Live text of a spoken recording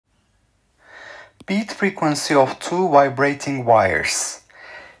Beat frequency of two vibrating wires.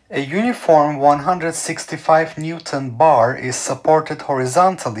 A uniform 165 Newton bar is supported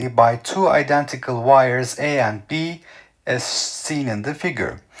horizontally by two identical wires A and B as seen in the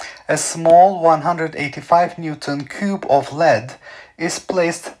figure. A small 185 Newton cube of lead is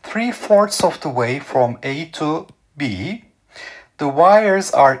placed 3/4 of the way from A to B. The wires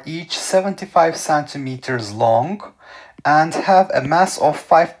are each 75 centimeters long and have a mass of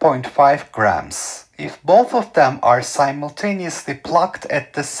 5.5 grams. If both of them are simultaneously plucked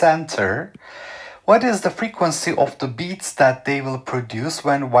at the center, what is the frequency of the beats that they will produce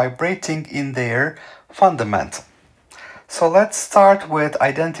when vibrating in their fundamental? So let's start with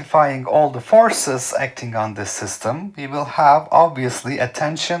identifying all the forces acting on this system. We will have obviously a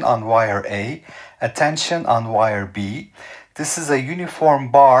tension on wire A, a tension on wire B. This is a uniform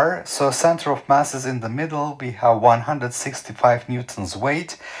bar, so center of mass is in the middle. We have 165 newtons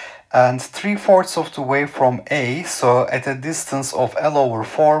weight and 3/4 of the way from A, so at a distance of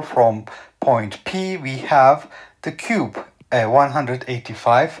L/4 from point P, we have the cube,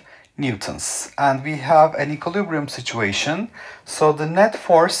 185 newtons. And we have an equilibrium situation, so the net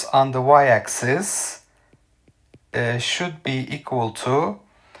force on the y-axis should be equal to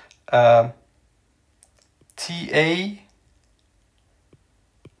TA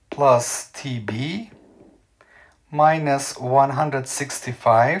plus TB minus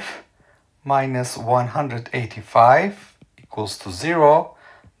 165 minus 185 equals to 0.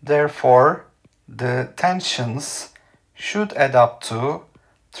 Therefore, the tensions should add up to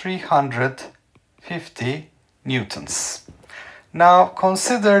 350 newtons. Now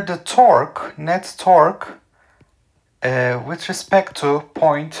consider the torque, net torque, with respect to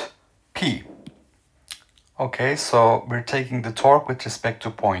point P. Okay, so we're taking the torque with respect to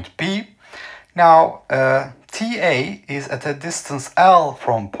point P. Now, TA is at a distance L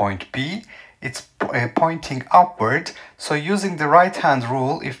from point P. It's pointing upward. So using the right-hand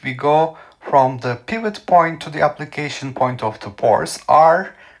rule, if we go from the pivot point to the application point of the force,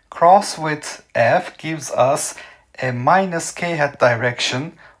 R cross with F gives us a minus k hat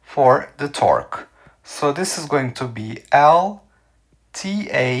direction for the torque. So this is going to be L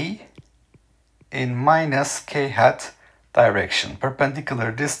TA in minus k hat direction.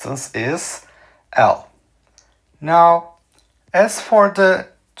 Perpendicular distance is L. Now, as for the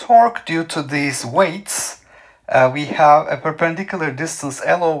torque due to these weights, we have a perpendicular distance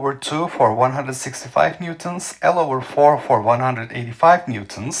L/2 for 165 newtons, L/4 for 185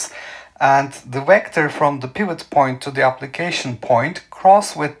 newtons, and the vector from the pivot point to the application point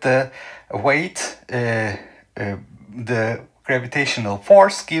cross with the weight, the gravitational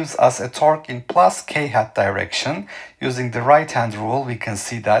force gives us a torque in plus k hat direction. Using the right hand rule, we can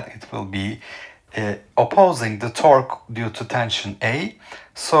see that it will be opposing the torque due to tension A.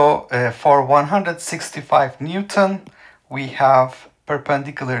 So for 165 Newton, we have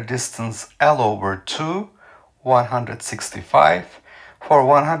perpendicular distance L/2, 165. For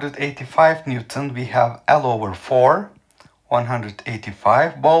 185 Newton, we have L/4,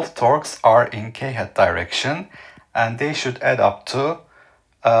 185. Both torques are in k hat direction, and they should add up to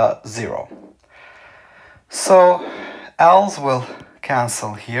 0. So L's will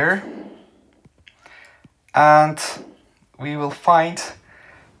cancel here, and we will find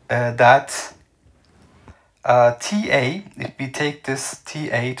that TA, if we take this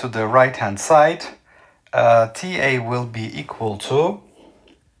TA to the right hand side, TA will be equal to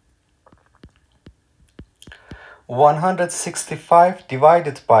 165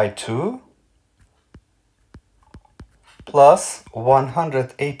 divided by 2 plus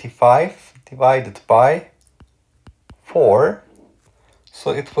 185 divided by 4.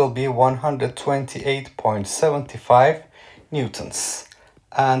 So it will be 128.75 newtons.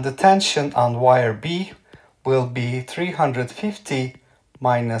 And the tension on wire B will be 350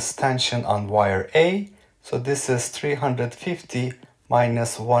 minus tension on wire A. So this is 350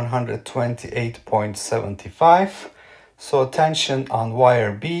 minus 128.75. So tension on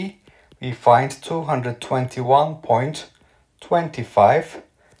wire B, we find 221.25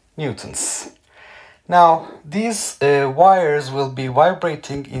 newtons. Now, these wires will be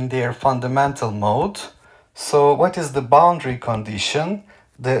vibrating in their fundamental mode. So what is the boundary condition?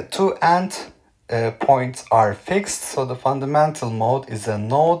 The two end points are fixed, so the fundamental mode is a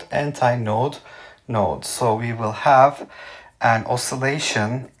node, anti-node node. So we will have an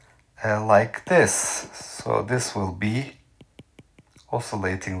oscillation like this. So this will be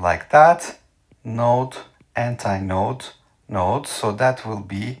oscillating like that, node, anti-node, node. So that will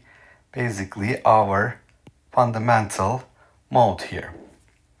be basically our fundamental mode here.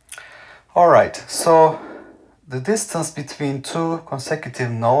 All right, so the distance between two consecutive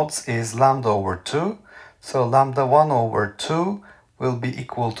nodes is lambda over 2. So lambda 1 over 2 will be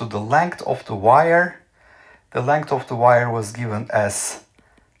equal to the length of the wire. The length of the wire was given as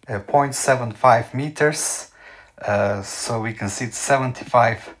 0.75 meters. So we can see it's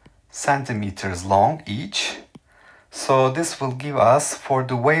 75 centimeters long each. So this will give us, for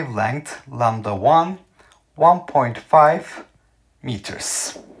the wavelength lambda 1, 1.5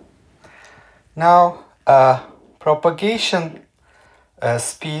 meters. Now, propagation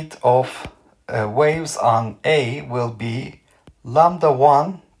speed of waves on A will be lambda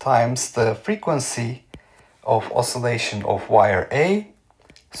 1 times the frequency of oscillation of wire A.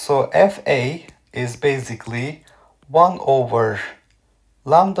 So FA is basically 1 over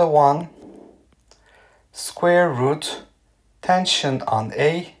lambda 1 square root tension on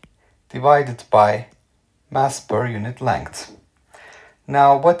A divided by mass per unit length.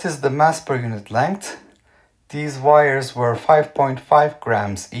 Now, what is the mass per unit length? These wires were 5.5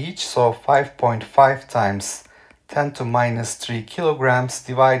 grams each, so 5.5 times 10 to minus 3 kilograms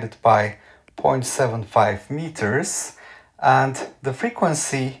divided by 0.75 meters. And the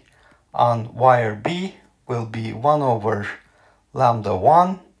frequency on wire B will be 1 over lambda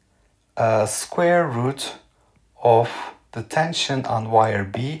 1 square root of the tension on wire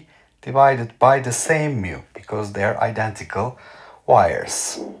B divided by the same mu, because they're identical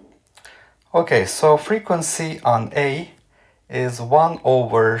wires. Okay, so frequency on A is 1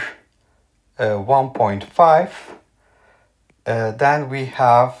 over 1.5. Then we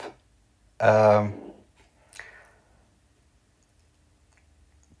have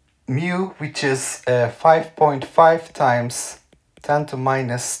mu, which is 5.5 times 10 to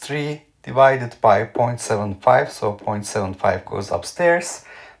minus 3 divided by 0.75, so 0.75 goes upstairs,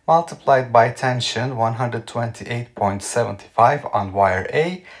 multiplied by tension 128.75 on wire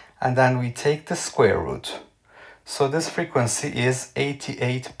A, and then we take the square root. So this frequency is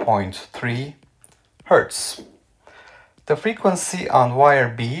 88.3 Hertz. The frequency on wire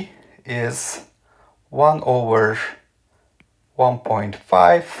B is 1 over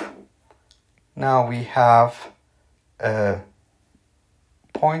 1.5. Now we have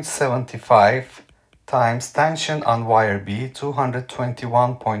 0.75 times tension on wire B,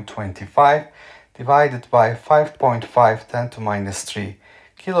 221.25, divided by 5.5 10 to minus 3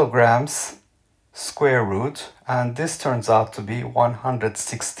 kilograms square root, and this turns out to be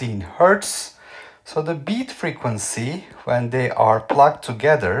 116 Hertz. So the beat frequency, when they are plugged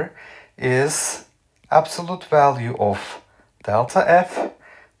together, is absolute value of delta F,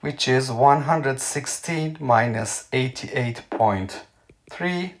 which is 116 minus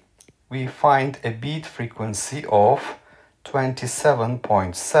 88.3. We find a beat frequency of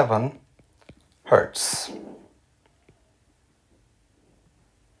 27.7 Hertz.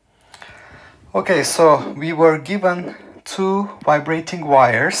 Okay, so we were given two vibrating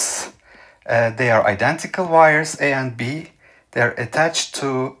wires. They are identical wires, A and B. They're attached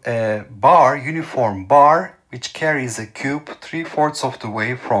to a bar, uniform bar, which carries a cube 3/4 of the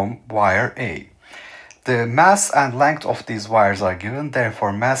way from wire A. The mass and length of these wires are given,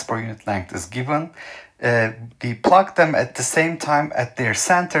 therefore mass per unit length is given. We plug them at the same time at their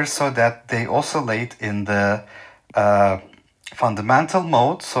center so that they oscillate in the fundamental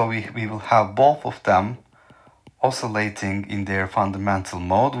mode. So we will have both of them oscillating in their fundamental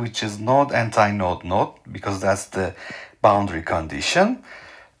mode, which is node anti-node node, because that's the boundary condition.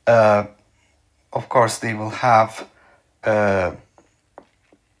 Of course, they will have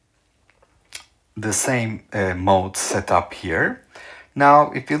the same mode set up here.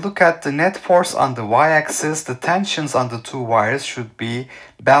 Now, if you look at the net force on the y-axis, the tensions on the two wires should be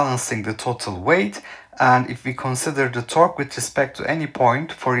balancing the total weight. And if we consider the torque with respect to any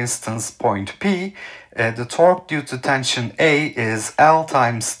point, for instance, point P, the torque due to tension A is L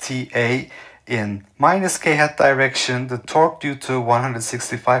times TA in minus k hat direction. The torque due to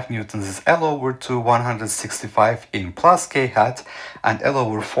 165 newtons is L over 2 165 in plus k hat, and L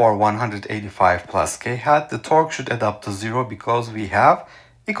over 4 185 plus k hat. The torque should add up to 0 because we have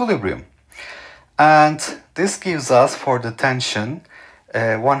equilibrium. And this gives us, for the tension,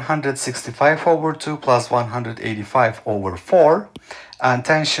 165 over 2 plus 185 over 4. And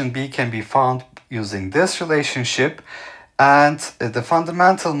tension B can be found using this relationship. And the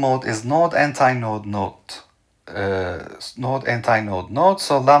fundamental mode is node anti-node node. Node anti-node node.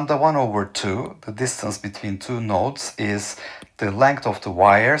 So lambda 1 over 2, the distance between two nodes, is the length of the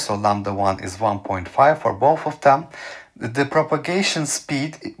wire. So lambda 1 is 1.5 for both of them. The propagation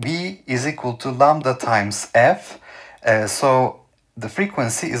speed V is equal to lambda times F. So the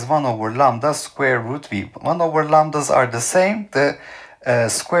frequency is 1 over lambda square root V. 1 over lambdas are the same. The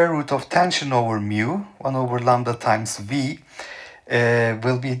square root of tension over mu, 1 over lambda times V,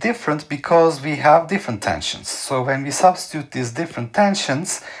 will be different because we have different tensions. So when we substitute these different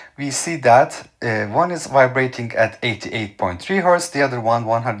tensions, we see that one is vibrating at 88.3 Hertz, the other one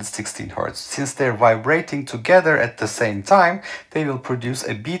 116 Hertz. Since they're vibrating together at the same time, they will produce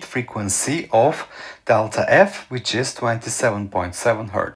a beat frequency of delta F, which is 27.7 Hertz.